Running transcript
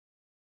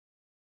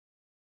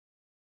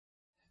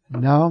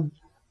Now,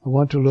 I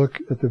want to look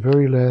at the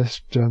very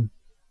last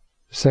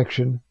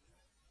section,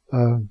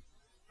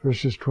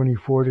 verses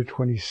 24 to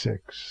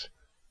 26,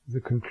 the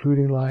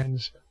concluding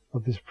lines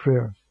of this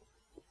prayer.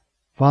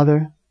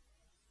 Father,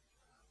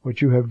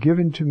 what you have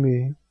given to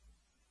me,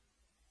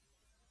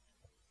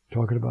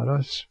 talking about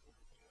us,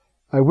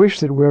 I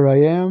wish that where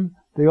I am,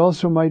 they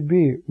also might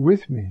be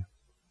with me,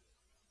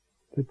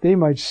 that they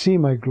might see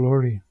my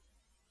glory.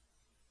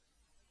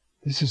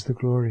 This is the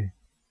glory.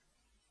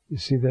 You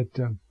see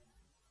that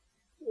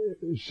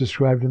it's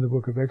described in the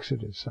book of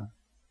Exodus.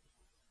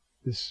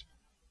 This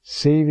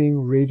saving,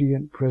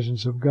 radiant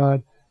presence of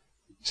God.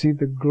 See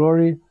the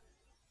glory,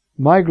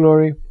 my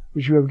glory,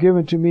 which you have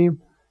given to me,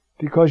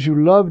 because you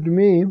loved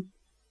me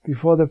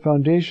before the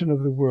foundation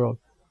of the world.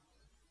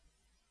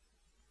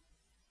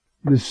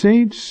 The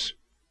saints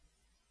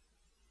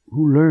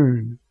who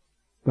learn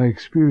by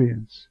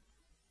experience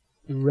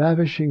the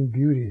ravishing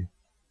beauty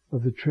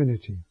of the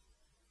Trinity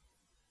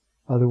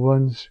are the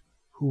ones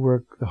who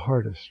work the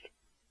hardest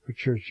for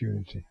church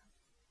unity.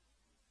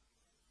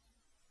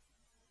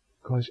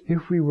 Because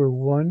if we were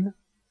one,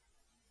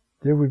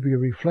 there would be a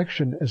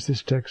reflection, as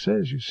this text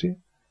says, you see.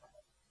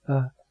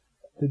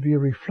 There'd be a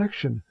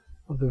reflection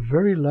of the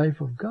very life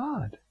of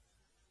God.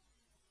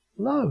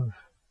 Love.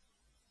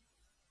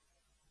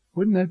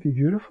 Wouldn't that be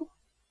beautiful?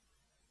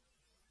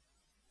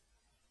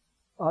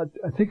 I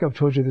think I've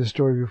told you this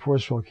story before,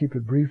 so I'll keep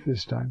it brief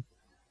this time.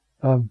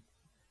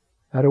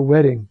 At a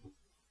wedding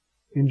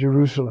in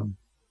Jerusalem.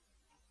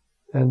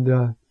 And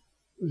it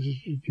was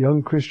a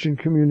young Christian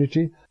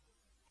community.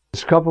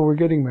 This couple were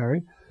getting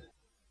married.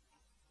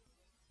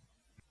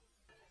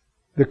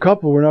 The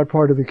couple were not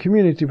part of the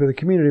community, but the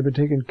community had been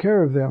taking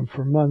care of them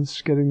for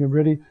months, getting them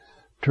ready,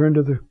 turn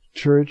to the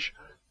church,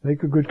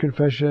 make a good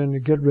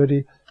confession, get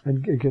ready,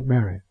 and get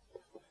married.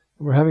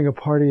 We're having a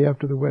party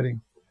after the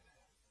wedding.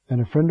 And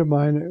a friend of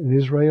mine, an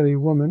Israeli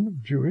woman,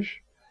 Jewish,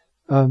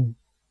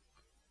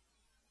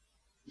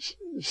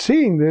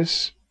 seeing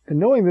this and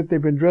knowing that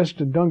they've been dressed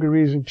in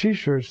dungarees and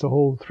T-shirts the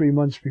whole 3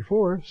 months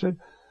before, said,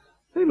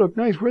 they look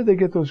nice. Where'd they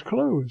get those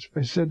clothes?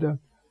 I said,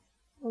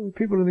 well, the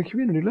people in the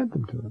community lent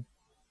them to them.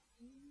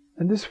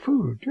 And this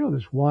food,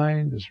 this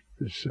wine,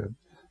 this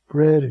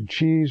bread and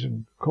cheese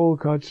and cold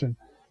cuts, and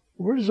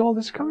where is all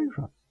this coming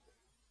from?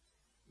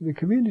 The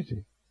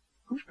community.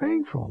 Who's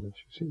paying for all this?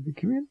 You see, the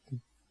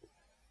community.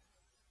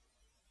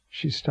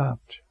 She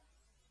stopped.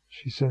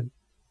 She said,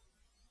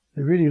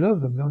 they really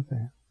love them, don't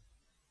they?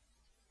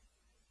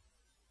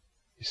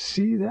 You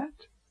see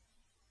that?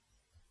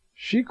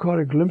 She caught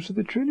a glimpse of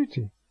the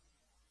Trinity.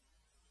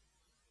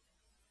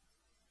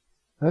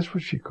 That's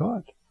what she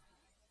caught.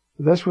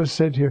 That's what's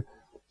said here.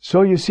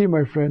 So you see,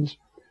 my friends,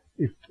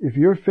 if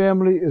your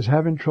family is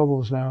having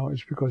troubles now,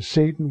 it's because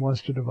Satan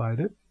wants to divide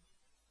it,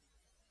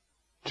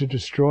 to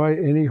destroy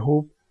any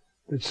hope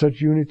that such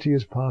unity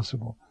is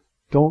possible.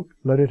 Don't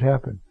let it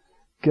happen.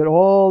 Get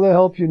all the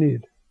help you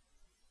need.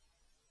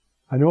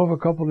 I know of a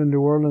couple in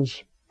New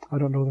Orleans. I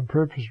don't know them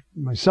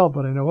myself,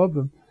 but I know of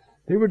them.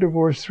 They were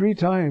divorced 3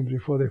 times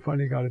before they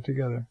finally got it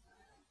together.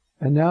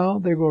 And now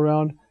they go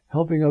around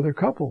helping other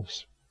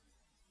couples.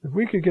 If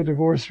we could get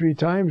divorced 3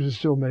 times and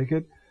still make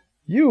it,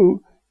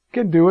 you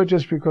can do it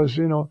just because,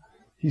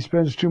 he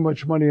spends too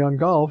much money on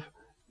golf.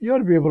 You ought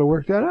to be able to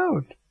work that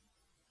out.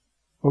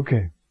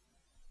 Okay.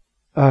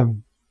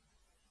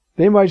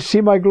 They might see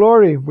my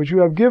glory, which you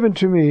have given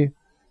to me,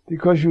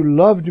 because you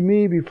loved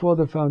me before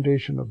the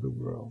foundation of the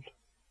world.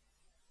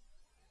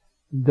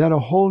 And then a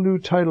whole new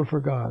title for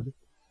God.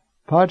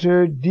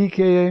 Pater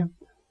Dikae,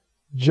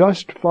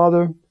 just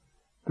Father,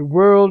 the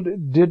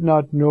world did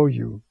not know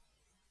you,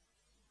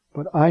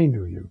 but I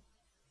knew you.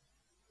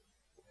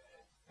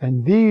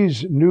 And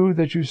these knew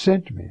that you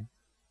sent me,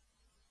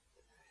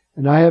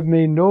 and I have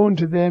made known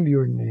to them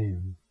your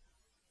name.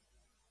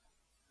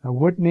 Now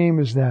what name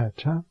is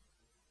that, huh?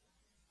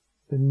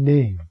 The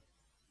name.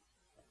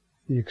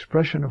 The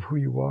expression of who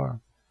you are.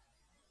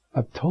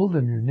 I've told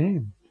them your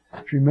name.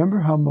 Do you remember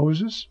how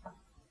Moses,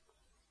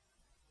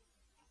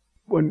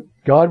 when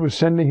God was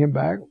sending him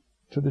back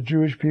to the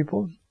Jewish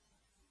people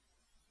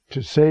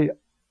to say,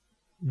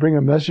 bring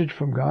a message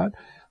from God,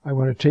 I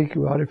want to take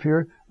you out of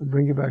here and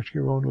bring you back to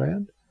your own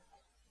land?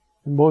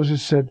 And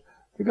Moses said,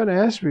 they're going to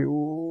ask me,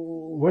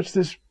 what's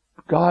this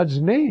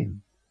God's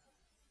name?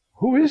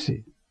 Who is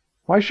he?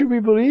 Why should we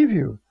believe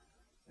you?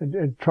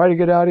 And try to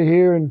get out of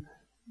here and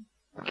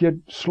get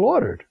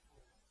slaughtered.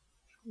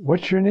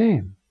 What's your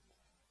name?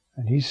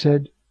 And he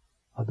said,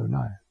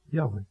 Adonai,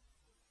 Yahweh,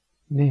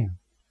 name.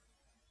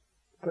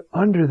 But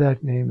under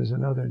that name is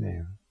another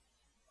name.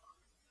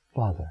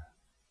 Father.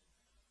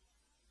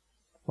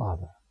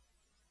 Father.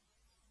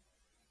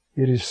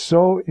 It is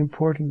so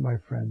important, my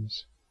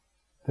friends,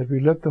 that we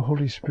let the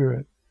Holy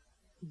Spirit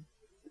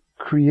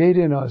create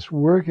in us,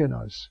 work in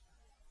us,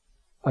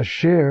 a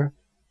share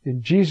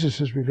in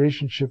Jesus'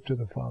 relationship to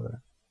the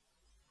Father.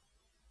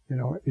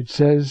 It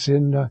says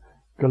in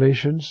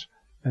Galatians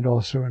and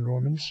also in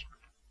Romans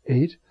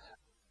 8,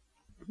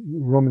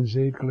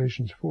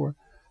 Galatians 4,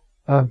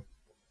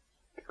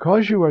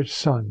 because you are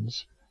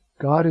sons,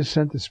 God has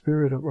sent the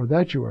Spirit of, or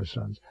that you are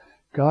sons.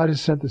 God has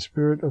sent the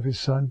Spirit of His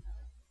Son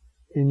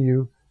in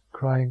you,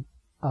 crying,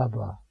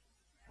 Abba,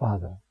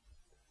 Father.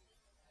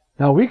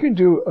 Now we can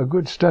do a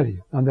good study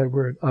on that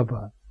word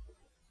Abba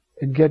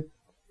and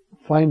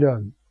find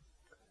a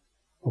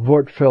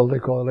Wortfeld, they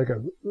call it,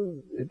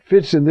 it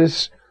fits in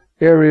this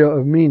area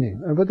of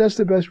meaning. But that's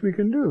the best we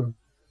can do.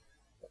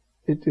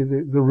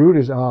 The root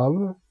is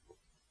Ab,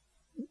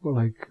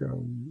 like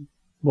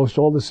most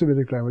all the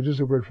Semitic languages,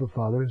 the word for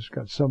father has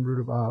got some root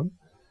of Ab.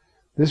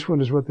 This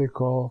one is what they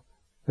call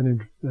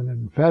an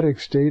emphatic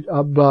state.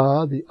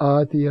 Abba, the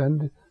A at the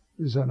end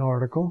is an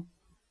article.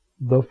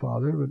 The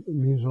Father, but it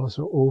means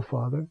also O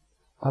Father.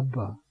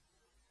 Abba.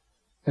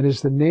 And it's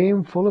the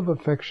name full of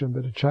affection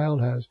that a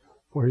child has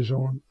for his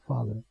own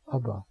father.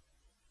 Abba.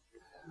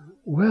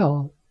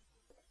 Well,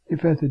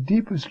 if at the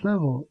deepest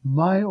level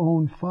my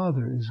own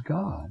father is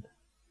God,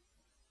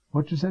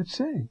 what does that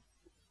say?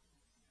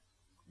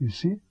 You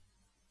see?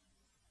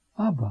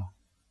 Abba.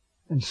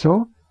 And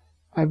so,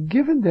 I've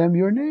given them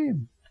your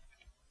name.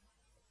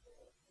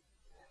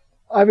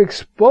 I've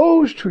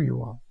exposed who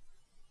you are.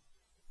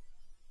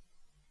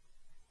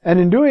 And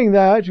in doing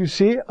that, you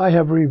see, I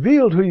have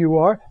revealed who you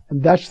are,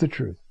 and that's the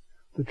truth.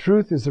 The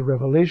truth is the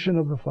revelation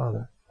of the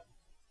Father.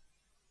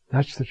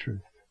 That's the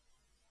truth.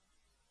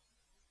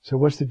 So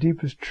what's the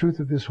deepest truth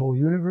of this whole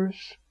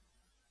universe?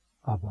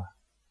 Abba.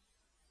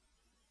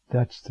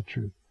 That's the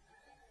truth.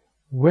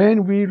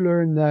 When we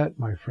learn that,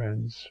 my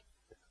friends,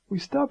 we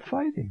stop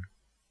fighting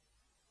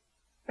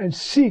and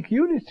seek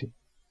unity.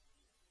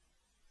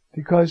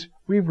 Because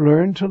we've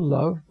learned to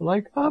love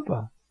like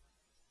Abba.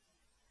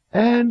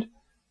 And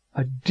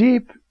a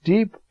deep,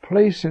 deep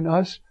place in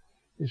us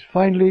is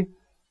finally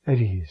at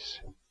ease.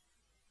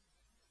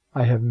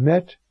 I have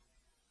met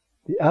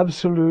the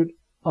absolute,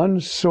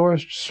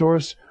 unsourced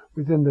source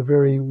within the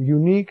very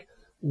unique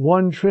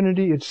one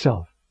Trinity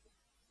itself.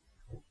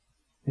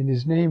 And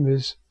His name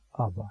is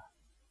Abba.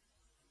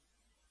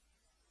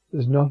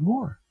 There's no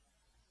more.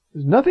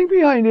 There's nothing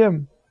behind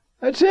Him.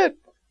 That's it.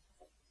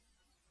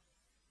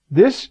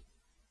 This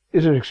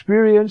is an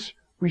experience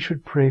we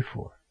should pray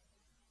for.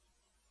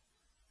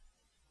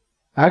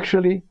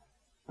 Actually,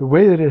 the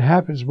way that it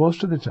happens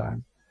most of the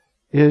time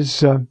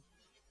is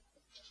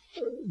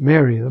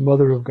Mary, the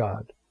Mother of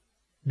God,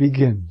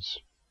 begins.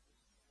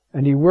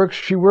 And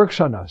she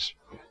works on us.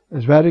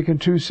 As Vatican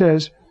II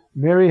says,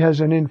 Mary has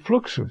an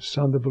influxus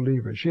on the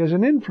believer. She has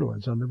an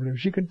influence on the believer.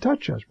 She can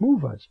touch us,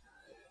 move us.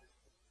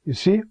 You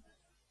see?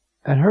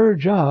 And her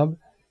job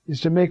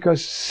is to make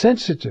us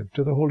sensitive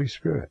to the Holy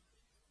Spirit,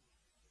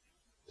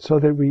 so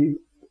that we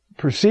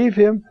perceive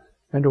Him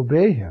and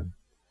obey Him.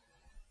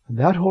 And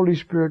that Holy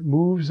Spirit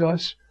moves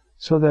us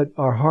so that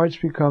our hearts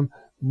become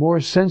more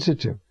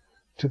sensitive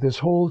to this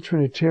whole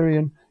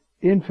Trinitarian,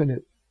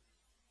 infinite,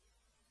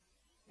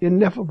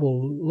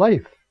 ineffable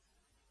life.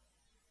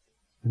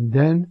 And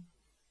then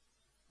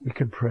we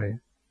can pray,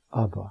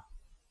 Abba.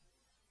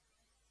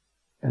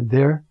 And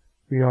there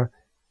we are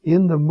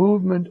in the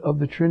movement of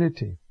the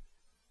Trinity.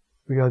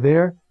 We are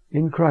there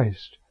in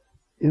Christ,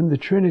 in the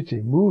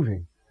Trinity,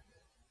 moving.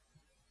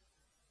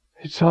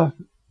 It's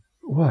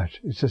what?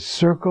 It's a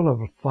circle of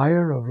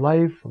fire, of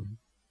life, of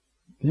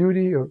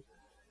beauty,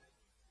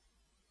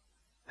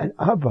 and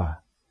Abba.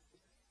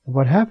 And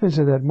what happens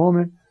at that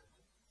moment,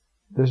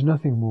 there's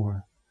nothing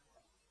more.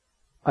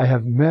 I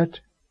have met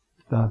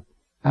the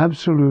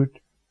absolute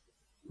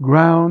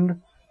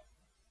ground,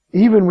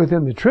 even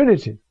within the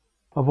Trinity,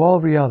 of all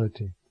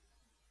reality.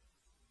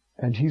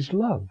 And He's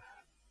love.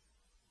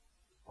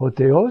 O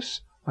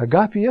Theos,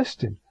 agape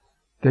estin.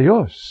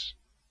 Theos.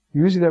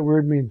 Usually that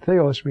word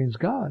Theos means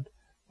God.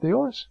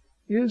 Theos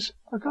is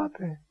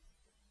agape.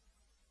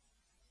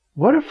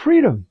 What a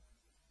freedom!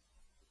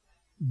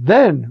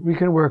 Then we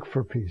can work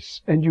for peace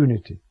and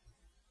unity.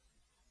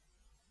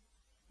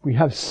 We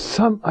have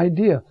some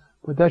idea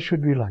what that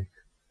should be like.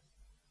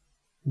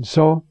 And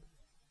so,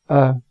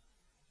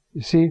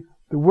 you see,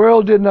 the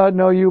world did not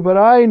know you, but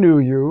I knew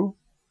you.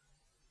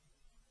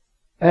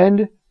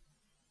 And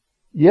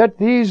yet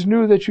these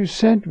knew that you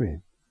sent me.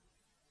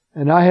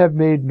 And I have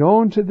made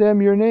known to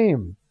them your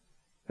name.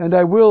 And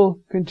I will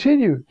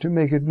continue to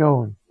make it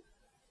known,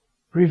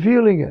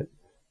 revealing it,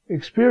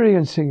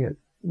 experiencing it,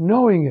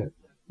 knowing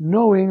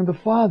the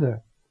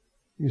Father.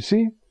 You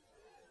see?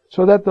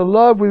 So that the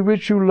love with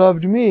which you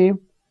loved me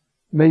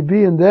may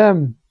be in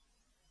them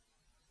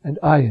and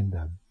I in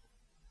them.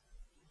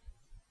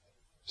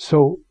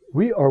 So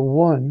we are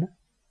one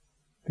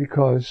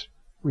because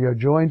we are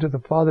joined to the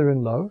Father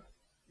in love,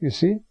 you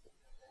see?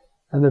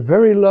 And the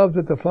very love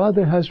that the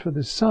Father has for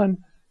the Son,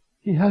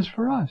 He has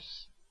for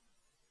us.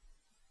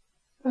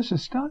 That's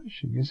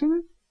astonishing, isn't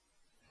it?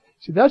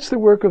 See, that's the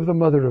work of the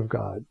Mother of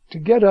God, to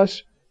get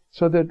us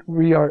so that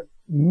we are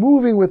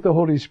moving with the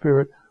Holy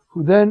Spirit,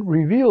 who then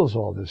reveals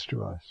all this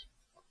to us.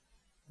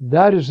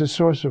 That is the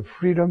source of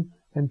freedom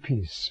and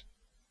peace.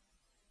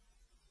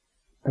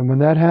 And when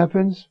that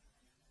happens,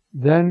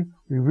 then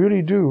we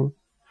really do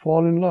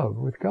fall in love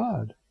with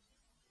God.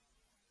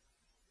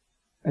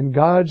 And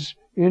God's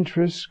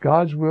interests,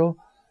 God's will,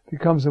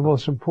 becomes the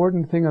most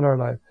important thing in our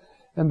life.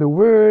 And the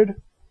word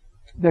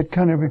that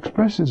kind of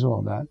expresses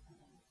all that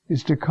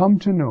is to come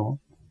to know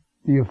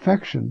the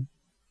affection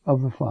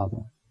of the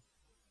Father.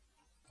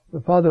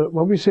 The Father,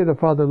 when we say the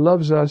Father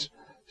loves us,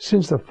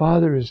 since the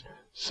Father is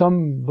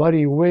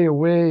somebody way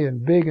away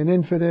and big and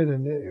infinite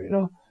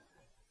and,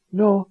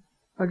 no,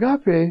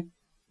 agape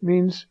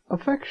means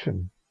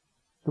affection.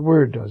 The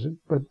word doesn't,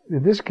 but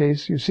in this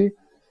case, you see,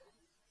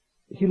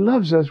 He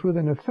loves us with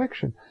an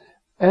affection.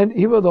 And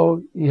even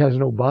though He has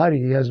no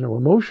body, He has no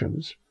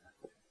emotions,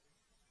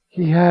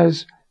 He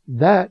has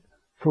that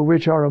for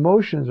which our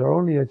emotions are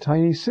only a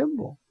tiny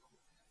symbol.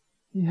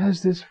 He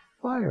has this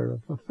fire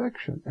of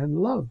affection and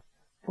love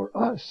for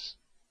us.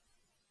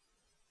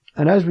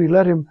 And as we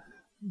let Him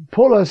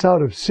pull us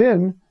out of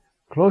sin,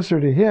 closer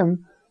to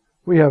Him,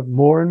 we have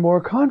more and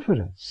more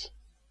confidence.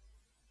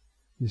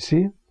 You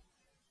see?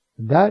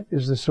 That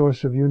is the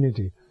source of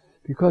unity.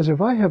 Because if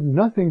I have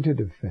nothing to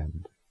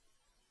defend,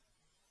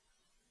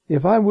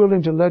 if I'm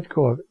willing to let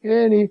go of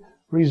any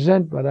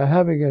resentment I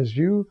have against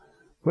you,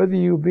 whether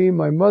you be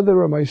my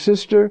mother or my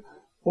sister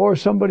or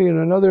somebody in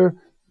another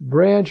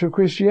branch of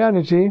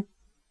Christianity,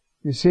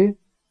 you see,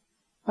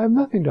 I have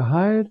nothing to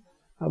hide,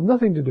 I have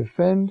nothing to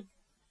defend.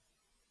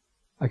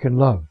 I can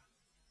love.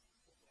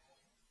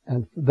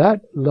 And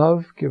that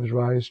love gives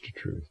rise to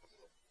truth.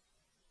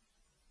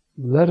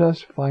 Let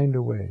us find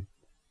a way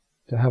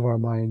to have our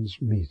minds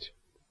meet,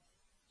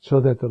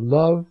 so that the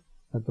love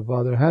that the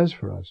Father has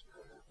for us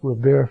will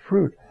bear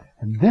fruit.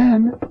 And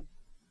then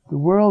the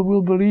world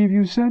will believe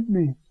you sent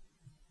me.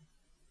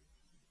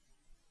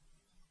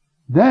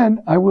 Then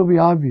I will be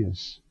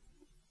obvious.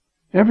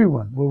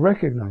 Everyone will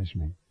recognize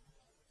me,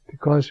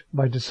 because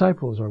my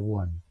disciples are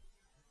one.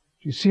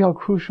 Do you see how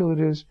crucial it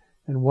is,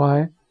 and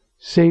why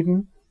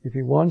Satan, if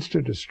he wants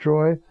to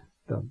destroy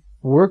the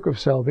work of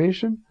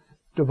salvation,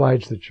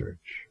 divides the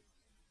church,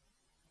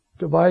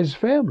 divides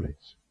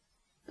families,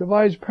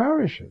 divides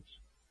parishes,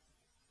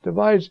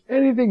 divides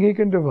anything he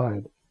can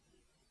divide.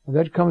 And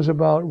that comes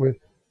about with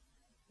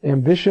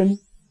ambition,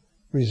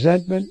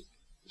 resentment,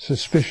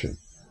 suspicion.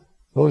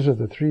 Those are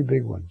the three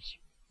big ones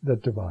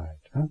that divide.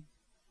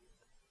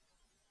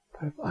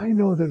 But if I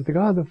know that the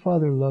God the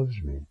Father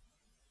loves me,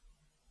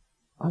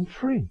 I'm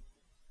free.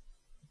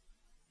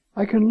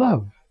 I can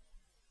love.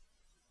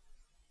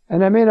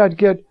 And I may not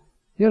get,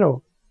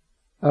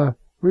 a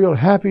real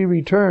happy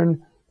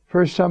return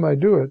first time I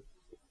do it,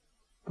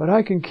 but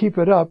I can keep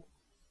it up,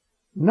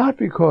 not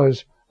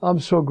because I'm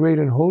so great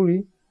and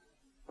holy,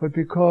 but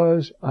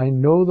because I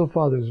know the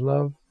Father's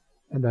love,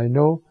 and I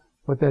know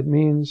what that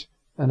means,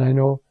 and I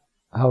know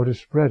how to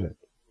spread it.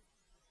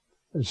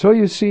 And so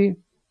you see,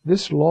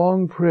 this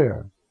long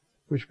prayer,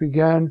 which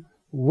began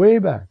way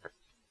back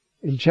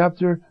in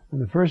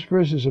the first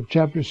verses of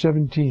chapter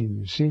 17,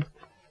 you see,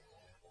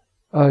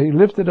 he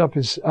lifted up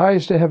his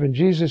eyes to heaven,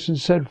 Jesus, and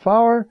said,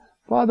 Father,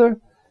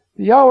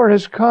 the hour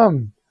has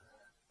come.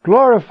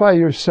 Glorify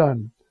your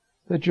Son,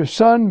 that your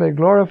Son may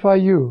glorify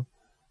you.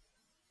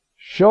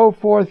 Show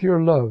forth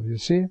your love, you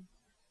see.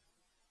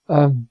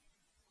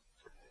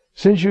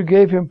 Since you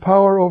gave him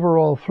power over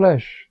all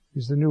flesh,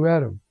 he's the new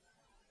Adam,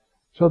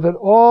 so that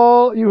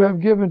all you have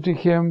given to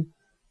him,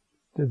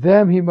 to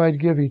them he might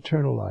give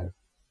eternal life.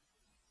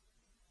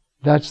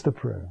 That's the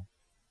prayer.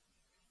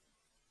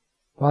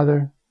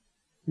 Father,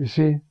 you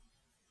see,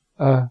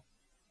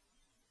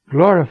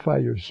 glorify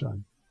your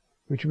Son,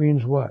 which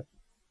means what?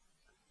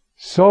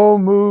 So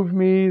moved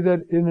me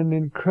that in an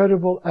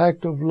incredible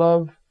act of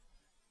love,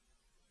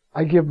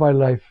 I give my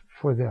life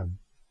for them,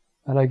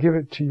 and I give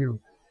it to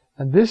you.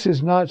 And this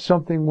is not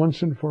something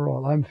once and for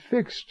all. I'm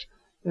fixed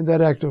in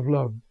that act of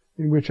love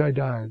in which I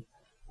died,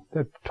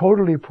 that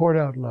totally poured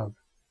out love.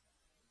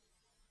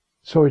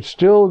 So it's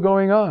still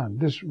going on,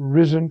 this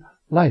risen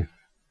life,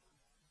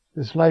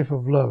 this life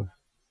of love.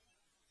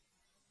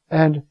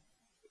 And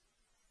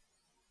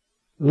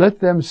let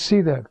them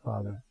see that,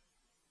 Father.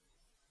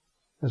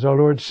 As our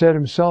Lord said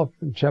himself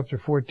in chapter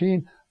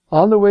 14,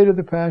 on the way to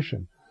the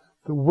Passion,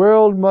 the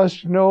world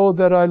must know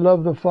that I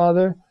love the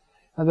Father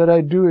and that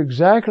I do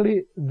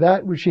exactly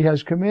that which he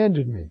has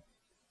commanded me.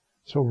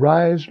 So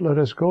rise, let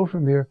us go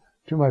from here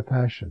to my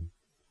Passion.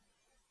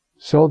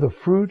 So the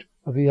fruit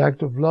of the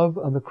act of love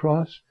on the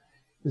cross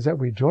is that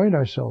we join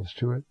ourselves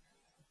to it,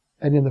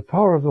 and in the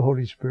power of the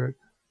Holy Spirit,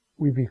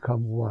 we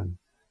become one.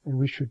 And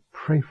we should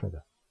pray for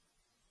that.